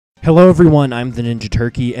Hello everyone, I'm the Ninja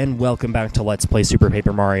Turkey, and welcome back to Let's Play Super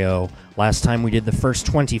Paper Mario. Last time we did the first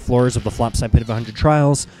 20 floors of the Flopside Pit of 100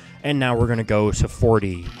 Trials, and now we're gonna go to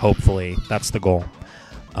 40, hopefully. That's the goal.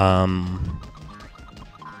 Oh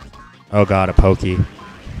god, a Pokey.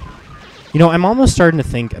 You know, I'm almost starting to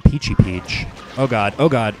think a Peachy Peach. Oh god,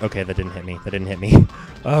 okay, that didn't hit me,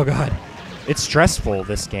 Oh god. It's stressful,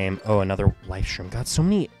 this game. Oh, another Life Shroom. God, so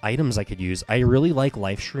many items I could use. I really like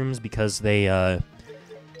Life Shrooms because they,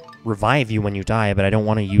 revive you when you die, but I don't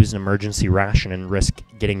want to use an emergency ration and risk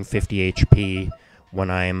getting 50 HP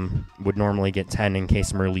when would normally get 10 in case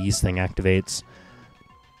some release thing activates.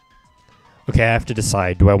 Okay, I have to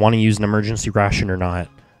decide. Do I want to use an emergency ration or not?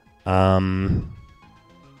 I'm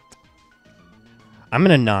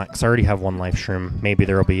gonna not, because I already have one Life Shroom. Maybe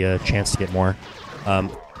there'll be a chance to get more.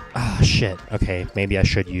 Shit. Okay, maybe I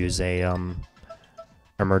should use a,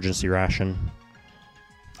 emergency ration.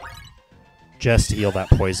 Just to heal that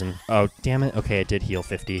poison. Oh, damn it. Okay, it did heal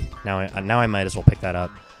 50. Now I might as well pick that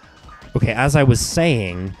up. Okay, as I was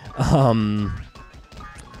saying,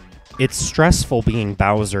 it's stressful being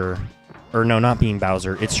Bowser. Or no, not being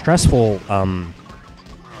Bowser. It's stressful,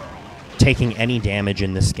 taking any damage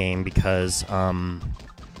in this game because, you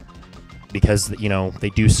know,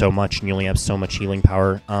 they do so much and you only have so much healing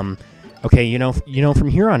power. Okay, you know, from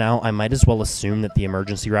here on out, I might as well assume that the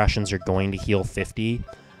emergency rations are going to heal 50.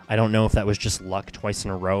 I don't know if that was just luck twice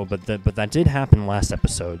in a row, but that did happen last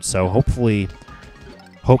episode. So hopefully,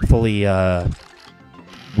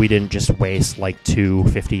 we didn't just waste like 2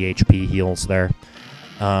 50 HP heals there.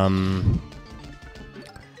 What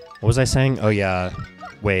was I saying? Oh yeah,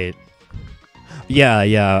 wait.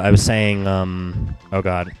 Yeah. I was saying. Oh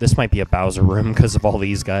god, this might be a Bowser room because of all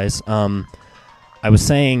these guys. I was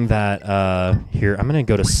saying that. Here, I'm gonna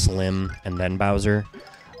go to Slim and then Bowser.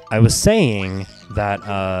 I was saying that,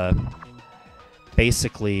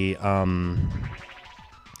 basically,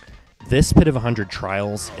 this Pit of 100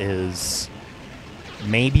 Trials is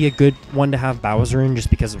maybe a good one to have Bowser in just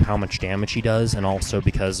because of how much damage he does, and also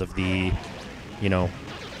because of the, you know,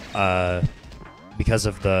 because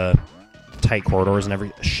of the tight corridors and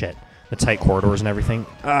the tight corridors and everything.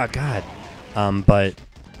 Ah, God. But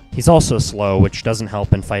he's also slow, which doesn't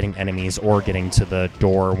help in fighting enemies or getting to the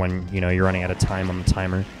door when, you know, you're running out of time on the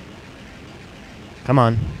timer. Come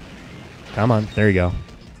on. There you go.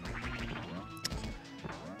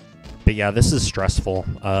 But yeah, this is stressful,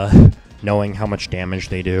 knowing how much damage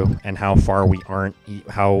they do and how far we aren't,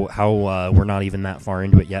 we're not even that far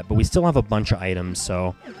into it yet. But we still have a bunch of items,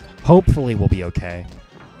 so hopefully we'll be okay.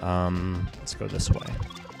 Let's go this way.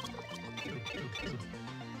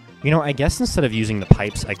 You know, I guess instead of using the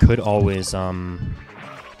pipes, I could always,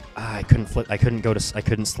 I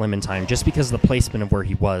couldn't slim in time just because of the placement of where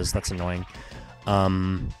he was. That's annoying.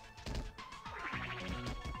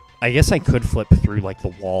 I guess I could flip through like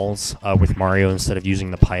the walls with Mario instead of using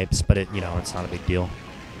the pipes, but you know, it's not a big deal.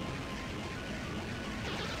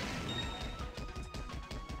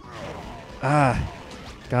 Ah,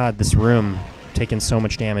 God, this room. Taking so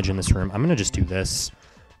much damage in this room. I'm gonna just do this.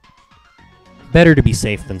 Better to be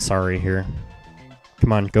safe than sorry here.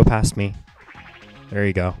 Come on, go past me. There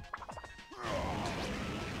you go.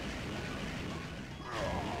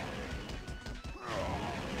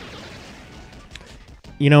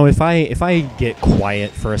 You know, if I get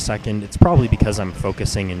quiet for a second, it's probably because I'm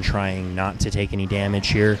focusing and trying not to take any damage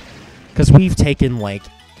here. Because we've taken, like,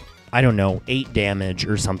 I don't know, 8 damage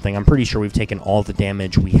or something. I'm pretty sure we've taken all the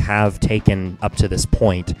damage we have taken up to this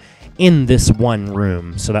point in this one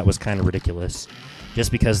room. So that was kind of ridiculous.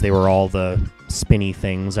 Just because they were all the spinny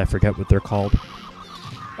things. I forget what they're called.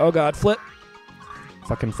 Oh god, flip!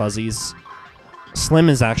 Fucking fuzzies. Slim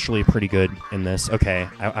is actually pretty good in this. Okay,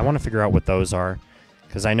 I want to figure out what those are.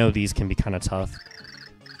 Because I know these can be kind of tough.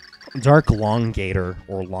 Dark Longator,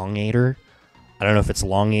 or Longator. I don't know if it's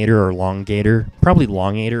Longator or Longator. Probably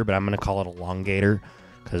Longator, but I'm going to call it a Longator.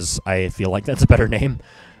 Because I feel like that's a better name.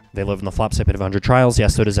 They live in the Flopside Pit of 100 Trials.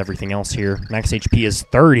 Yes, so does everything else here. Max HP is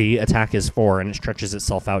 30, attack is 4, and it stretches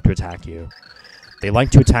itself out to attack you. They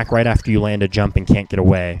like to attack right after you land a jump and can't get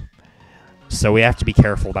away. So we have to be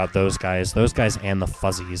careful about those guys. Those guys and the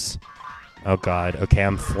fuzzies. Oh god, okay,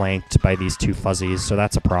 I'm flanked by these 2 fuzzies, so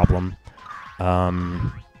that's a problem.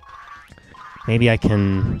 Maybe I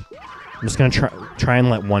can... I'm just gonna try and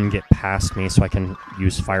let one get past me so I can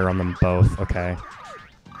use fire on them both. Okay.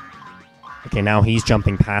 Okay, now he's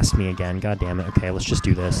jumping past me again. God damn it. Okay, let's just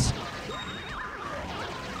do this.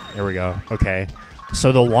 There we go. Okay.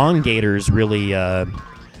 So the Longators really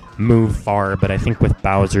move far, but I think with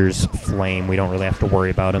Bowser's Flame, we don't really have to worry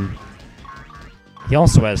about him. He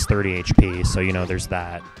also has 30 HP, so, you know, there's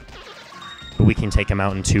that. but we can take him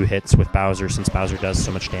out in 2 hits with Bowser since Bowser does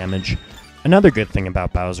so much damage. Another good thing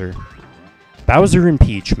about Bowser and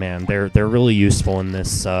Peach, man, they're really useful in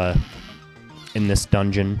this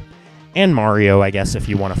dungeon. And Mario, I guess, if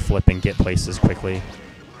you want to flip and get places quickly.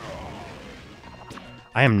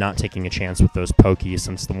 I am not taking a chance with those Pokies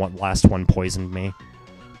since the last one poisoned me.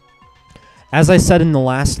 As I said in the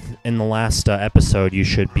last episode, you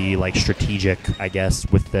should be like strategic, I guess,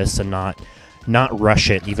 with this and not rush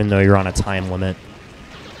it, even though you're on a time limit,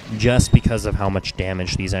 just because of how much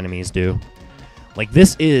damage these enemies do. Like,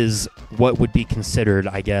 this is what would be considered,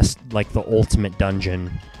 I guess, like the ultimate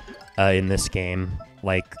dungeon in this game.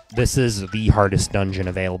 Like, this is the hardest dungeon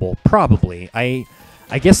available, probably. I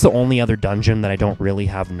guess the only other dungeon that I don't really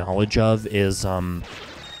have knowledge of is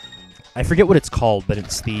I forget what it's called, but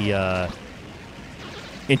it's the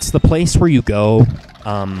place where you go,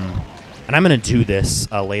 and I'm going to do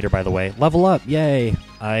this later, by the way. Level up, yay!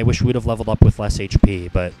 I wish we would have leveled up with less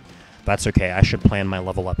HP, but that's okay. I should plan my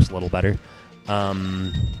level ups a little better. What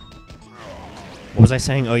was I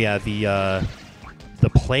saying? Oh yeah, the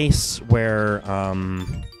place where,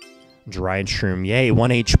 dried shroom, yay, 1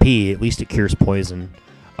 HP, at least it cures poison.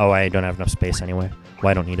 Oh, I don't have enough space anyway. Well,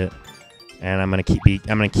 I don't need it. And I'm gonna keep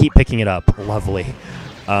picking it up. Lovely.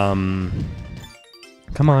 Come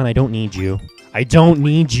on, I don't need you. I don't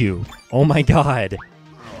need you. Oh my god.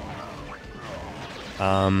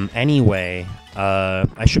 Anyway,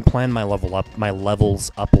 I should plan my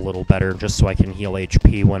levels up a little better just so I can heal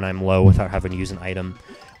HP when I'm low without having to use an item.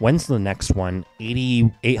 When's the next one?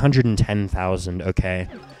 810,000. Okay.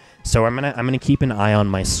 So I'm gonna keep an eye on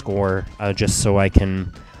my score just so I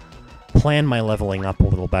can plan my leveling up a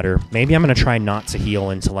little better. Maybe I'm gonna try not to heal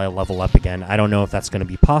until I level up again. I don't know if that's gonna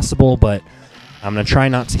be possible, but I'm gonna try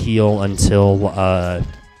not to heal until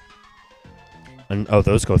oh,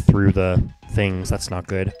 those go through the things. That's not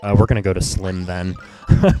good. We're gonna go to Slim then.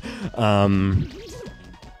 What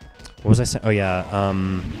was I saying? Oh yeah.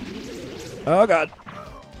 Oh god.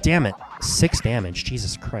 Damn it. 6 damage.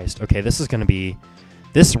 Jesus Christ. Okay, this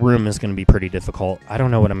room is gonna be pretty difficult. I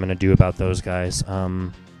don't know what I'm gonna do about those guys.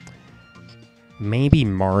 Maybe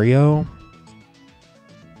Mario,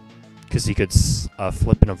 because he could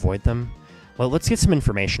flip and avoid them. Well, let's get some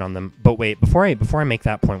information on them. But wait, before I make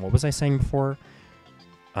that point, what was I saying before?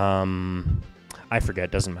 I forget.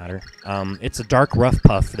 Doesn't matter. It's a dark rough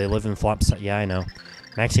puff. They live in Flopside. Yeah, I know.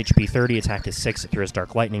 Max HP 30. Attack is 6. It throws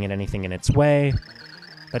dark lightning at anything in its way.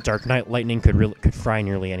 That dark lightning could fry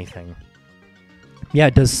nearly anything. Yeah,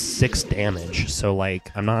 it does 6 damage. So like,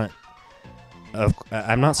 I'm not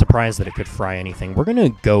surprised that it could fry anything. We're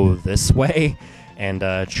gonna go this way and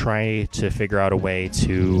try to figure out a way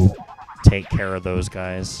to take care of those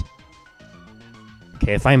guys.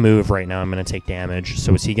 Okay, if I move right now, I'm gonna take damage.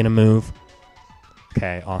 So is he gonna move?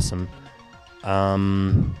 Okay, awesome. I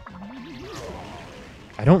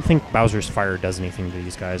don't think Bowser's Fire does anything to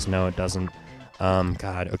these guys. No, it doesn't.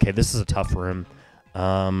 God, okay, this is a tough room.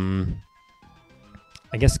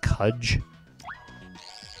 I guess Cudge.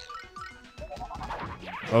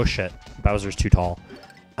 Oh shit, Bowser's too tall.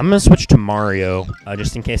 I'm gonna switch to Mario,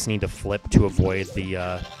 just in case I need to flip to avoid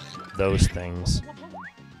the those things.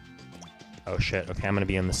 Oh shit, okay, I'm gonna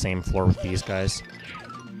be on the same floor with these guys.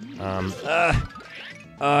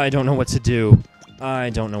 I don't know what to do. I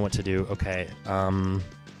don't know what to do. Okay,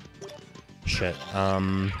 shit,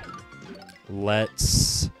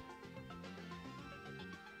 let's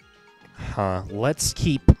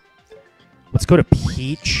go to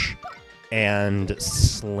Peach and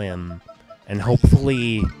Slim, and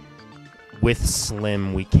hopefully with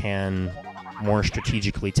Slim we can more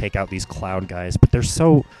strategically take out these cloud guys, but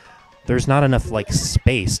there's not enough like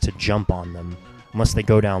space to jump on them unless they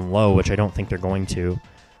go down low, which I don't think they're going to.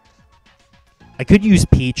 I could use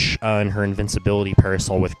Peach and her invincibility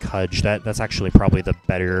parasol with Cudge. That's actually probably the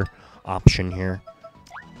better option here.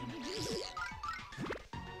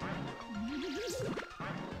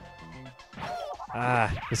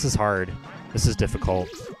 Ah, this is hard. This is difficult.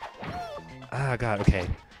 Ah, God, okay.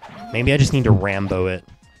 Maybe I just need to Rambo it.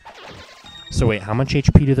 So wait, how much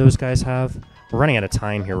HP do those guys have? We're running out of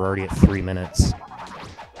time here. We're already at 3 minutes.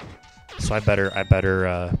 So I better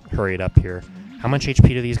hurry it up here. How much HP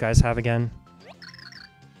do these guys have again?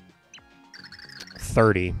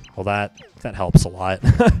 30. Well, that helps a lot.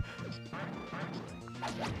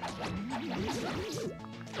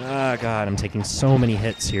 Ah, God, I'm taking so many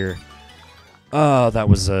hits here. Oh, that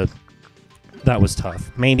was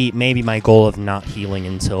tough. Maybe my goal of not healing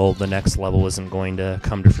until the next level isn't going to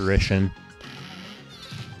come to fruition.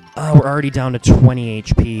 We're already down to 20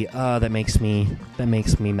 HP. That makes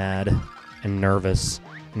me mad and nervous.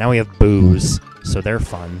 Now we have Booze, so they're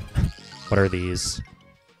fun. What are these?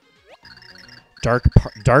 Dark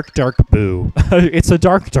boo. It's a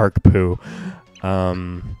dark boo.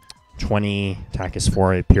 20 attack is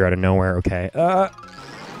 4. They appear out of nowhere. Okay.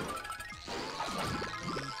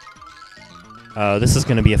 This is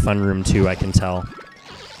gonna be a fun room too. I can tell.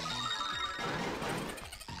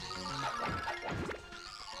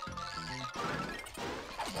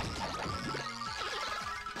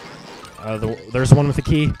 There's one with the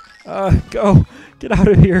key. Go! Get out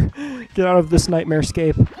of here! Get out of this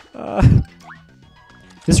nightmare-scape.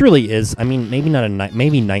 This really is. I mean, maybe not a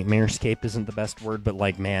maybe nightmare-scape isn't the best word, but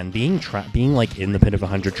like, man, being like in the pit of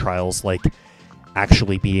 100 trials, like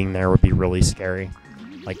actually being there would be really scary.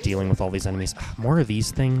 Like dealing with all these enemies. More of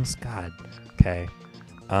these things. God. Okay.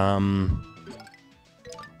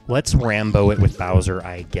 Let's Rambo it with Bowser,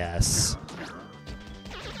 I guess.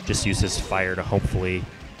 Just use his fire to hopefully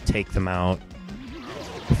take them out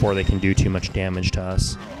before they can do too much damage to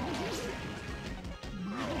us.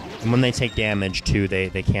 And when they take damage, too, they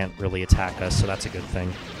can't really attack us, so that's a good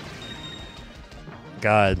thing.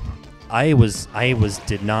 God, I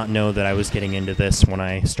did not know that I was getting into this when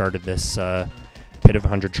I started this Pit of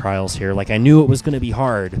 100 Trials here. Like, I knew it was going to be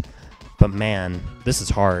hard, but man, this is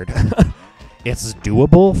hard. It's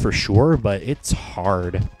doable for sure, but it's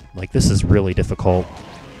hard. Like, this is really difficult.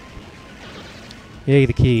 Yay,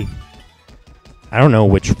 the key. I don't know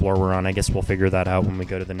which floor we're on. I guess we'll figure that out when we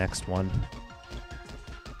go to the next one.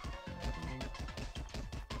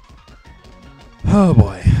 Oh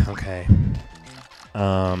boy, okay.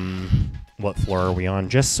 What floor are we on?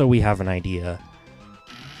 Just so we have an idea.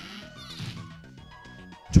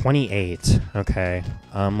 28, okay.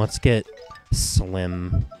 Let's get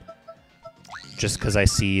Slim. Just because I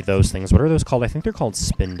see those things. What are those called? I think they're called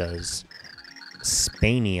Spindas.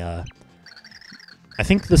 Spania. I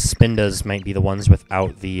think the Spindas might be the ones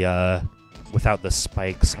without the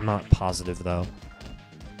spikes. I'm not positive, though.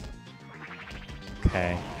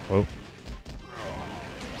 Okay. Whoa.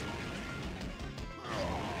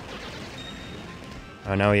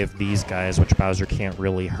 Oh, now we have these guys, which Bowser can't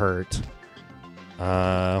really hurt.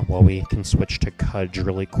 Well, we can switch to Cudge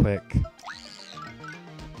really quick.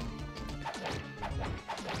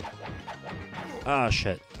 Ah,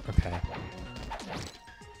 shit. Okay.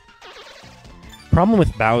 Problem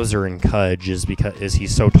with Bowser and Cudge is because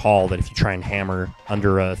he's so tall that if you try and hammer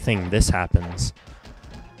under a thing, this happens.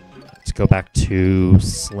 Let's go back to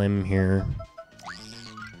Slim here.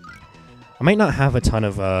 I might not have a ton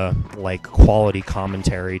of like quality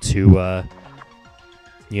commentary to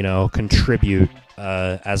you know, contribute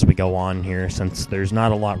as we go on here, since there's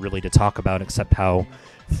not a lot really to talk about except how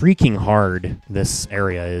freaking hard this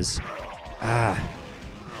area is.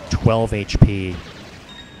 12 HP.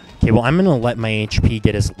 Okay, well, I'm gonna let my HP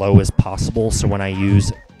get as low as possible, so when I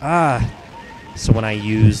use when I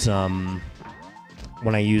use an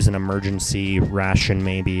emergency ration,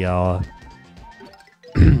 maybe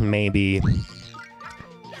maybe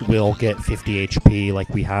we'll get 50 HP like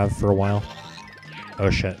we have for a while.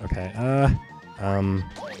 Oh shit, okay.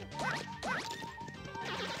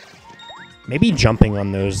 Maybe jumping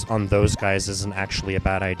on those guys isn't actually a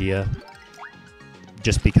bad idea.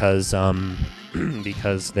 Just because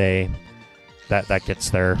because that gets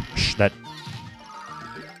that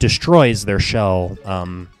destroys their shell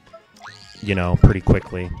you know, pretty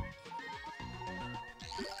quickly.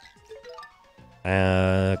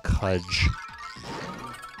 Cudge.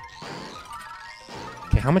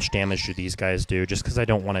 Okay, how much damage do these guys do? Just because I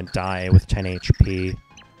don't want to die with 10 HP.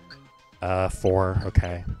 4,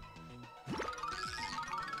 okay.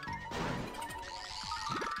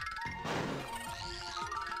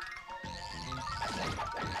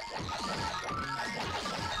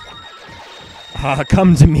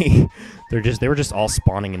 Come to me! They were just all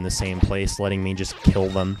spawning in the same place, letting me just kill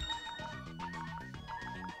them.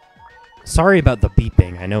 Sorry about the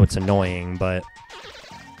beeping, I know it's annoying, but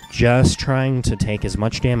just trying to take as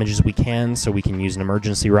much damage as we can so we can use an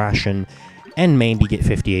emergency ration and maybe get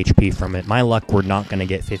 50 HP from it. My luck, we're not going to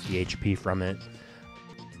get 50 HP from it.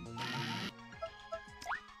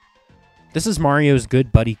 This is Mario's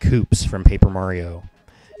good buddy Koops from Paper Mario.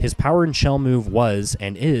 His power and shell move was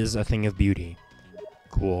and is a thing of beauty.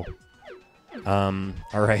 Cool.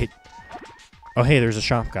 Alright. Oh, hey, there's a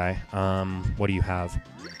shop guy. What do you have?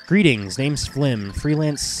 Greetings, name's Flim,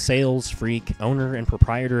 freelance sales freak, owner and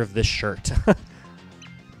proprietor of this shirt.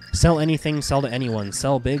 Sell anything, sell to anyone.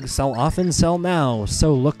 Sell big, sell often, sell now.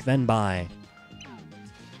 So look, then buy.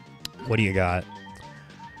 What do you got?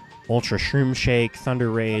 Ultra Shroom Shake,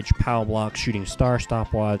 Thunder Rage, Pow Block, Shooting Star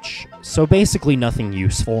Stopwatch. So basically nothing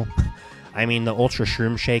useful. I mean, the Ultra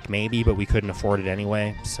Shroom Shake maybe, but we couldn't afford it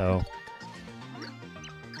anyway, so...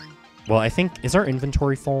 Well, I think, is our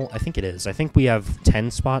inventory full? I think it is. I think we have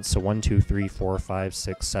 10 spots, so 1, 2, 3, 4, 5,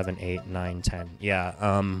 6, 7, 8, 9, 10.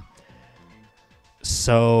 Yeah,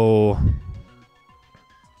 so...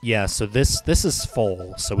 Yeah, so this is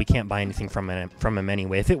full, so we can't buy anything from him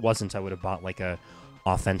anyway. If it wasn't, I would have bought, like, a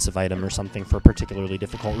offensive item or something for a particularly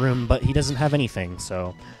difficult room, but he doesn't have anything,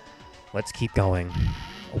 so let's keep going.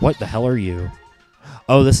 What the hell are you?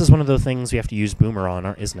 Oh, this is one of the things we have to use Boomer on,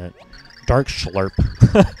 isn't it? Dark Schlurp.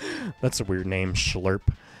 That's a weird name, Schlurp.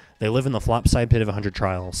 They live in the Flopside pit of 100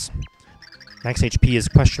 trials. Max HP is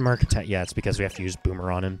question mark attack. Yeah, it's because we have to use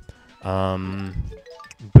Boomer on him.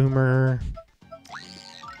 Boomer.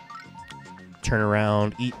 Turn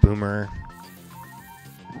around, eat Boomer.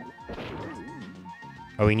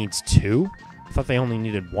 Oh, he needs 2? I thought they only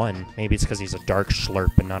needed 1. Maybe it's because he's a Dark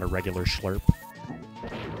Schlurp and not a regular Schlurp.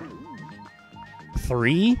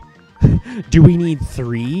 3? Do we need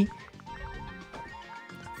 3?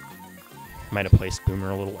 Might have placed Boomer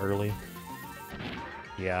a little early.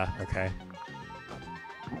 Yeah, okay.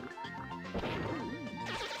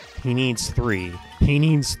 He needs 3. He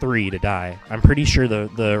needs 3 to die. I'm pretty sure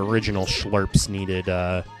the original Schlurps needed,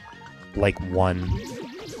 like 1.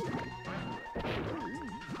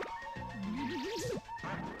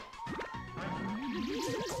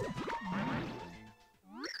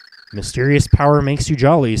 Mysterious power makes you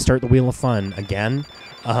jolly. Start the Wheel of Fun. Again?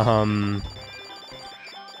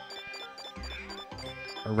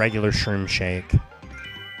 A regular Shroom Shake.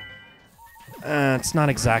 It's not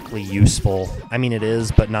exactly useful. I mean, it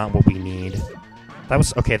is, but not what we need. That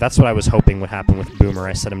was... Okay, that's what I was hoping would happen with Boomer.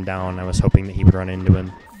 I set him down. I was hoping that he would run into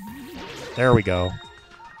him. There we go.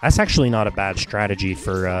 That's actually not a bad strategy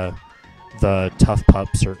for, the Tough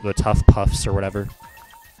Pups, or the Tough Puffs, or whatever.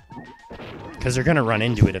 Because they're gonna run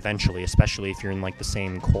into it eventually, especially if you're in, like, the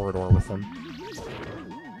same corridor with them.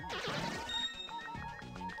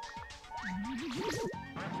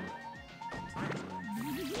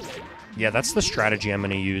 Yeah, that's the strategy I'm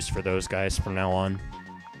going to use for those guys from now on.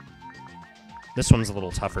 This one's a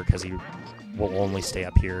little tougher because he will only stay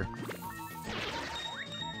up here.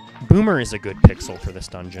 Boomer is a good pixel for this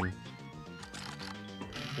dungeon.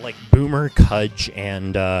 Like, Boomer, Cudge,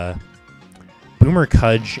 and... what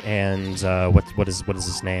is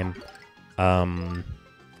his name?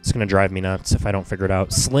 It's going to drive me nuts if I don't figure it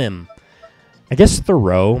out. Slim. I guess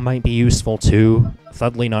Thoreau might be useful too.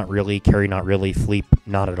 Thudley not really, Carrie not really, Fleep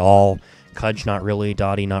not at all, Cudge not really,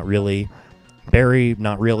 Dottie not really, Barry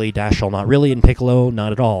not really, Dashel not really, and Piccolo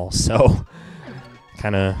not at all. So,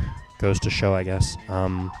 kind of goes to show, I guess.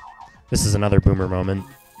 This is another Boomer moment.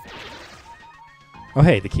 Oh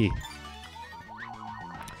hey, the key.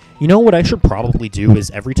 You know what I should probably do is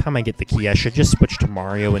every time I get the key, I should just switch to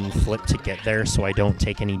Mario and flip to get there so I don't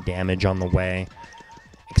take any damage on the way.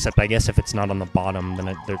 Except I guess if it's not on the bottom,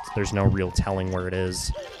 then there's no real telling where it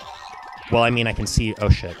is. Well, I mean, I can see... Oh,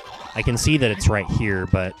 shit. I can see that it's right here,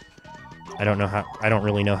 but I don't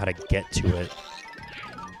really know how to get to it.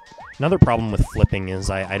 Another problem with flipping is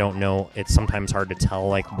I don't know... It's sometimes hard to tell,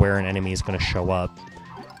 like, where an enemy is going to show up.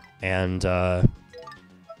 And,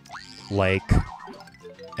 like,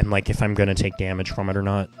 if I'm going to take damage from it or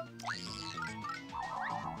not.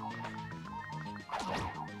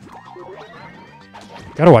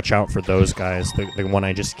 Gotta watch out for those guys, the one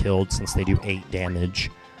I just killed, since they do 8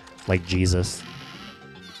 damage. Like Jesus.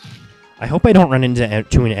 I hope I don't run into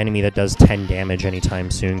an enemy that does 10 damage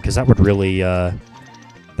anytime soon, because that would really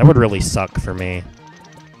suck for me.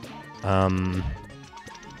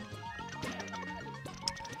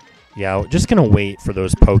 Yeah, just gonna wait for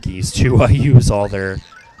those Pokies to use all their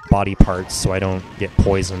body parts so I don't get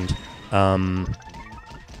poisoned. What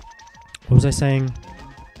was I saying?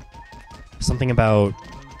 Something about...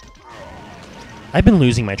 I've been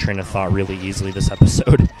losing my train of thought really easily this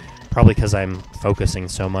episode. Probably because I'm focusing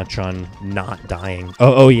so much on not dying.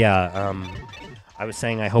 Oh yeah, I was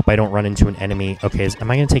saying I hope I don't run into an enemy. Okay,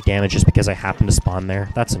 am I going to take damage just because I happen to spawn there?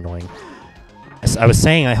 That's annoying. I was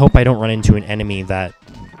saying I hope I don't run into an enemy that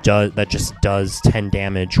just does 10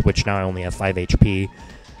 damage, which now I only have 5 HP.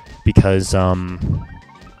 Because,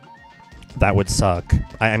 that would suck.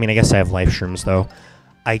 I mean, I guess I have life shrooms, though.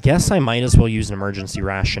 I guess I might as well use an emergency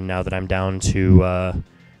ration now that I'm down to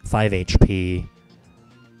 5 HP.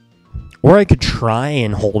 Or I could try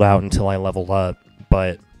and hold out until I level up,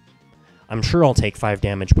 but I'm sure I'll take 5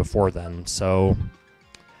 damage before then, so...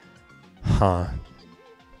 Huh.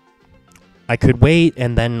 I could wait,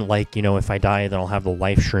 and then, like, you know, if I die, then I'll have the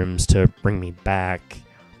life shrooms to bring me back.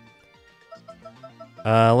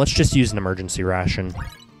 Let's just use an emergency ration.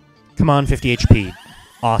 Come on, 50 HP.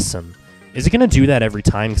 Awesome. Is it going to do that every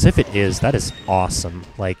time? Because if it is, that is awesome.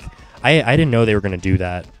 Like, I didn't know they were going to do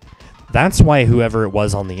that. That's why whoever it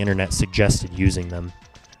was on the internet suggested using them.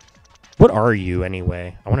 What are you,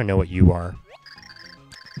 anyway? I want to know what you are.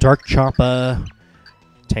 Dark Choppa.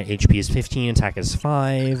 HP is 15, attack is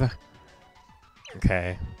 5.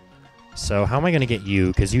 Okay. So how am I going to get you?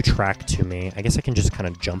 Because you track to me. I guess I can just kind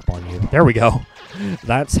of jump on you. There we go.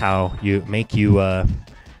 That's how you make you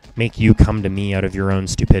come to me out of your own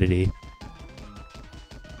stupidity.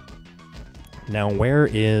 Now, where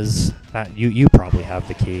is that? You probably have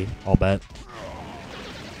the key, I'll bet.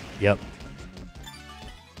 Yep.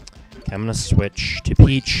 Okay, I'm going to switch to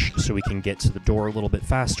Peach so we can get to the door a little bit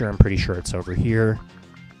faster. I'm pretty sure it's over here.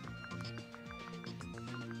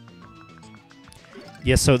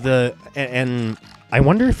 Yeah, so and I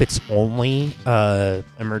wonder if it's only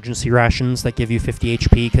emergency rations that give you 50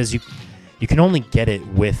 HP, because you can only get it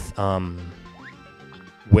with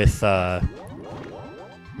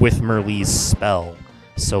Merlee's spell.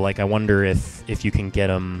 So like I wonder if you can get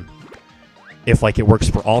them, if like it works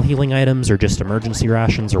for all healing items or just emergency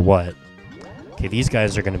rations or what. Okay, these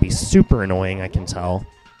guys are going to be super annoying, I can tell.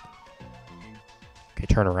 Okay,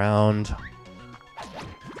 turn around.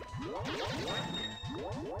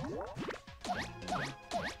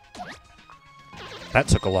 That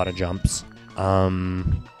took a lot of jumps. I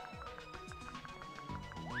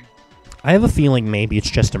have a feeling maybe it's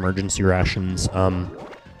just emergency rations,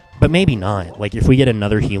 but maybe not. Like, if we get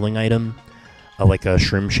another healing item, like a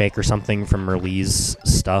Shroom Shake or something from Merlee's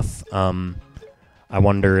stuff, I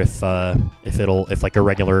wonder if like a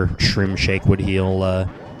regular Shroom Shake would heal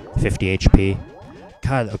 50 HP.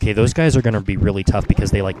 God, okay, those guys are gonna be really tough because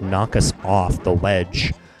they like knock us off the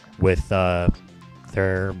ledge with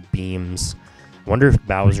their beams. I wonder if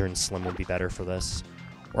Bowser and Slim would be better for this.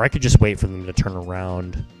 Or I could just wait for them to turn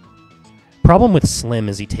around. Problem with Slim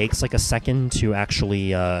is he takes like a second to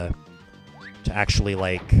actually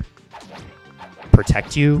like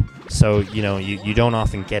protect you. So, you know, you don't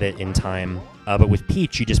often get it in time. But with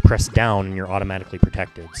Peach, you just press down and you're automatically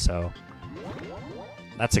protected. So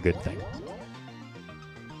that's a good thing.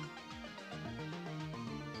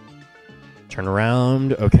 Turn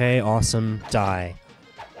around. Okay, awesome. Die.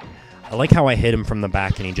 I like how I hit him from the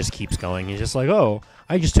back and he just keeps going. He's just like, oh,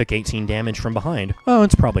 I just took 18 damage from behind. Oh,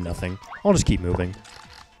 it's probably nothing. I'll just keep moving.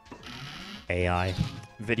 AI.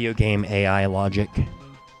 Video game AI logic.